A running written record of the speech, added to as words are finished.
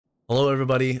Hello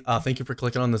everybody, thank you for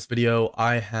clicking on this video.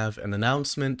 I have an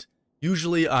announcement.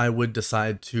 Usually I would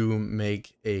decide to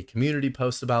make a community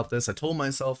post about this. I told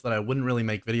myself that I wouldn't really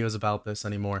make videos about this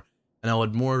anymore, and I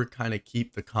would more kind of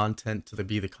keep the content to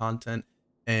be the content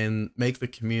and make the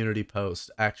community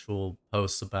post actual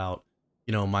posts about,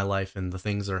 my life and the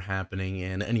things that are happening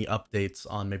and any updates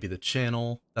on maybe the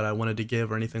channel that I wanted to give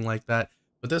or anything like that.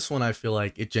 But this one I feel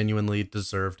like it genuinely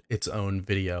deserved its own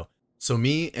video. So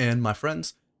me and my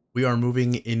friends, we are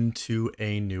moving into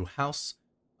a new house.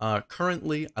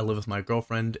 Currently, I live with my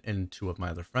girlfriend and two of my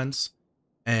other friends,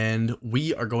 and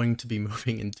we are going to be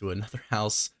moving into another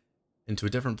house, into a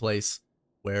different place,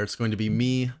 where it's going to be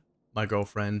me, my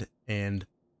girlfriend, and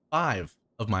 5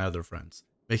 of my other friends,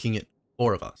 making it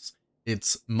 4 of us.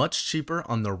 It's much cheaper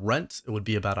on the rent. It would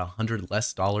be about $100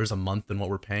 less a month than what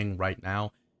we're paying right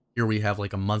now. Here we have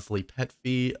like a monthly pet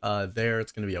fee. There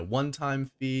it's going to be a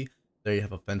one-time fee. There you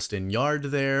have a fenced-in yard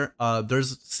there.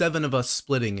 There's 7 of us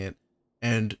splitting it,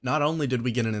 and not only did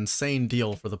we get an insane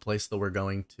deal for the place that we're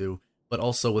going to, but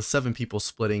also with 7 people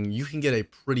splitting, you can get a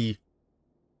pretty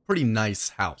nice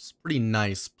house, pretty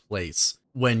nice place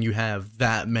when you have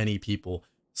that many people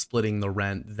splitting the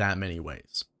rent that many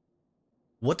ways.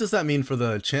 What does that mean for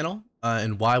the channel,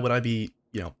 and why would I be,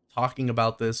 talking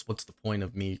about this? What's the point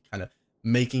of me kind of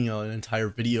making an entire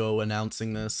video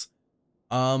announcing this?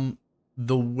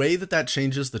 The way that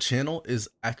changes the channel is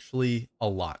actually a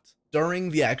lot. During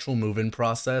the actual move-in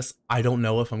process, I don't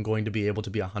know if I'm going to be able to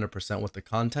be 100% with the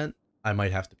content. I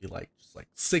might have to be just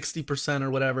 60%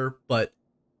 or whatever, but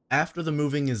after the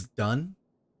moving is done,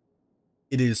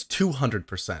 it is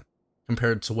 200%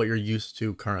 compared to what you're used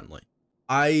to currently.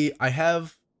 I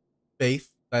have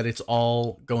faith that it's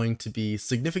all going to be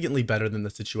significantly better than the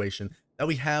situation that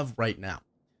we have right now.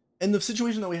 And the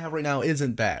situation that we have right now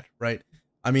isn't bad, right?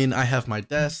 I mean, I have my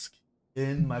desk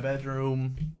in my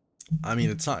bedroom. I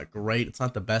mean, it's not great. It's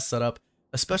not the best setup,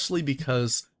 especially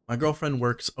because my girlfriend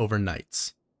works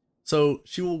overnights. So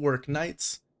she will work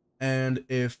nights, and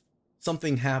if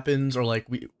something happens or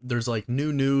there's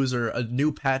new news or a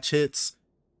new patch hits,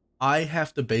 I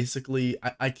have to basically,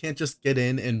 I can't just get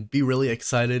in and be really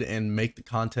excited and make the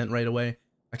content right away.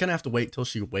 I kind of have to wait till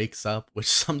she wakes up, which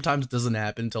sometimes doesn't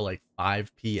happen until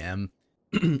 5 p.m.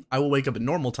 I will wake up at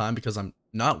normal time because I'm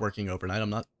not working overnight. I'm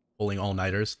not pulling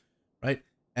all-nighters, right?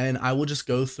 And I will just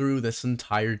go through this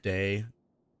entire day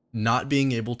not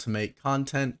being able to make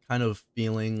content, kind of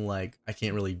feeling like I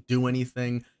can't really do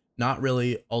anything, not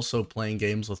really also playing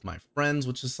games with my friends,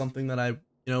 which is something that I,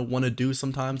 want to do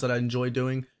sometimes that I enjoy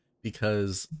doing,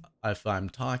 because if I'm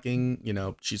talking,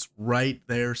 she's right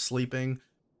there sleeping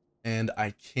and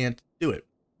I can't do it.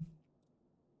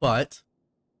 But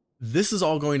this is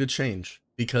all going to change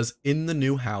because in the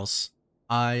new house,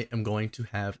 I am going to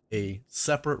have a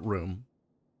separate room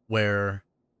where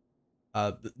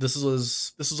this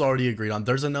is already agreed on.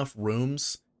 There's enough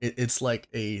rooms. It's like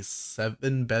a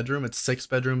 7-bedroom. It's 6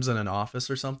 bedrooms and an office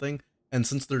or something. And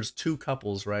since there's 2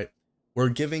 couples, right, we're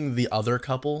giving the other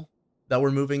couple that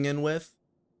we're moving in with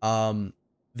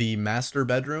the master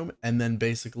bedroom, and then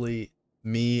basically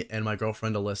me and my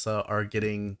girlfriend Alyssa are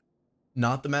getting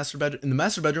not the master bedroom. And the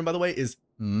master bedroom, by the way, is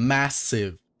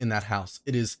massive in that house.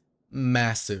 It is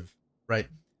massive, right?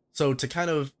 So to kind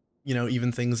of,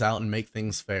 even things out and make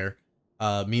things fair,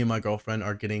 me and my girlfriend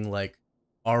are getting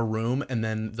our room and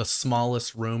then the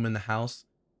smallest room in the house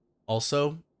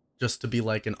also, just to be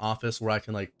an office where I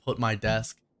can put my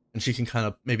desk and she can kind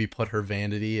of maybe put her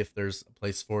vanity if there's a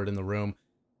place for it in the room.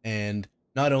 And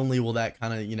not only will that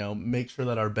kind of, make sure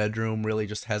that our bedroom really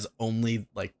just has only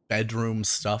bedroom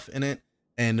stuff in it,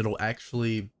 and it'll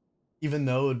actually, even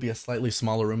though it would be a slightly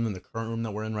smaller room than the current room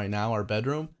that we're in right now, our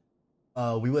bedroom,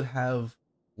 we would have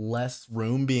less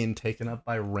room being taken up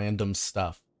by random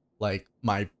stuff, like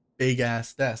my big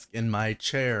ass desk and my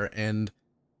chair and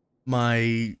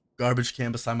my garbage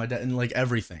can beside my desk and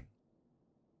everything,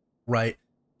 right?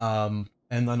 And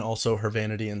then also her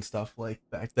vanity and stuff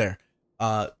back there.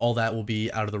 All that will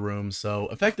be out of the room. So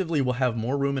effectively we'll have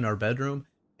more room in our bedroom,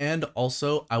 and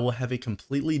also I will have a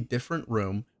completely different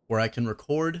room where I can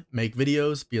record, make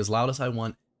videos, be as loud as I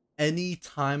want any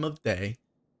time of day,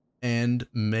 and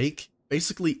make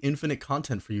basically infinite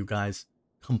content for you guys,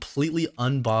 completely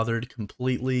unbothered,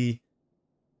 completely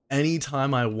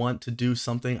anytime I want to do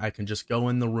something, I can just go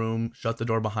in the room, shut the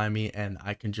door behind me, and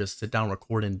I can just sit down,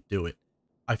 record, and do it.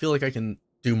 I feel like I can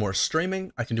do more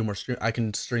streaming. I can do more I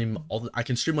can stream I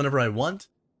can stream whenever I want.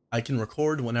 I can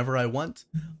record whenever I want.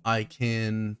 I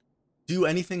can do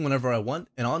anything whenever I want.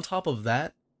 And on top of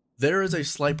that, there is a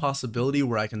slight possibility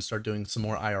where I can start doing some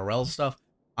more IRL stuff.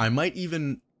 I might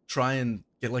even try and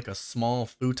get a small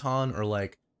futon or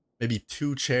maybe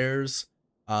 2 chairs,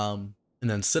 and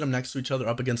then sit them next to each other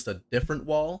up against a different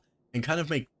wall and kind of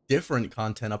make different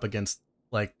content up against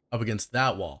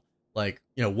that wall. Like,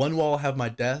 you know, one wall have my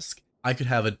desk. I could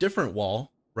have a different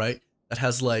wall, right, that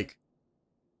has like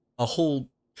a whole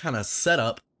kind of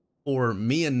setup for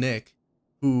me and Nick,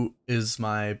 who is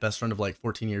my best friend of like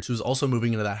 14 years, who's also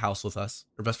moving into that house with us,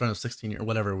 or best friend of 16 years, or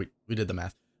whatever. We did the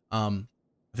math. I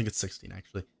think it's 16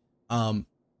 actually.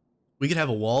 We could have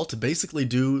a wall to basically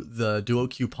do the Duo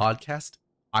Q podcast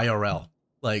IRL.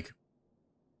 Like,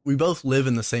 we both live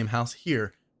in the same house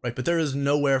here, right? But there is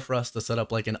nowhere for us to set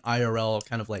up like an IRL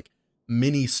kind of like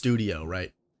mini studio,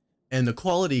 right? And the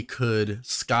quality could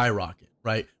skyrocket,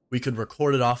 right? We could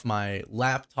record it off my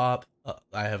laptop.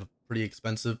 I have a pretty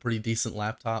expensive, pretty decent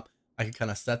laptop. I could kind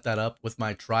of set that up with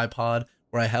my tripod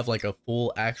where I have like a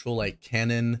full actual like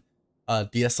Canon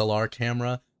DSLR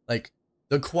camera. Like,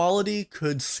 the quality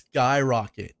could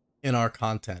skyrocket in our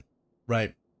content,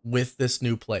 right, with this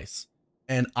new place.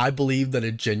 And I believe that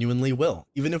it genuinely will.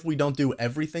 Even if we don't do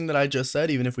everything that I just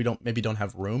said, even if we don't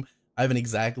have room, I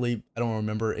don't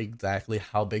remember exactly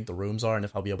how big the rooms are and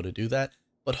if I'll be able to do that,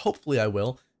 but hopefully I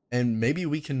will. And maybe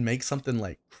we can make something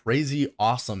like crazy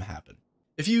awesome happen.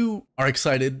 If you are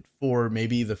excited for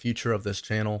maybe the future of this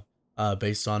channel,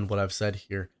 based on what I've said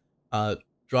here,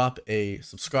 drop a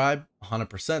subscribe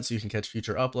 100% so you can catch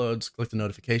future uploads. Click the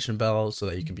notification bell so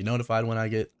that you can be notified when I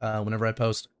get whenever I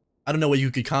post. I don't know what you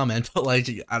could comment, but like,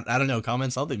 I don't know,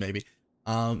 comment something maybe.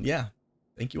 Yeah,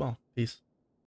 thank you all. Peace.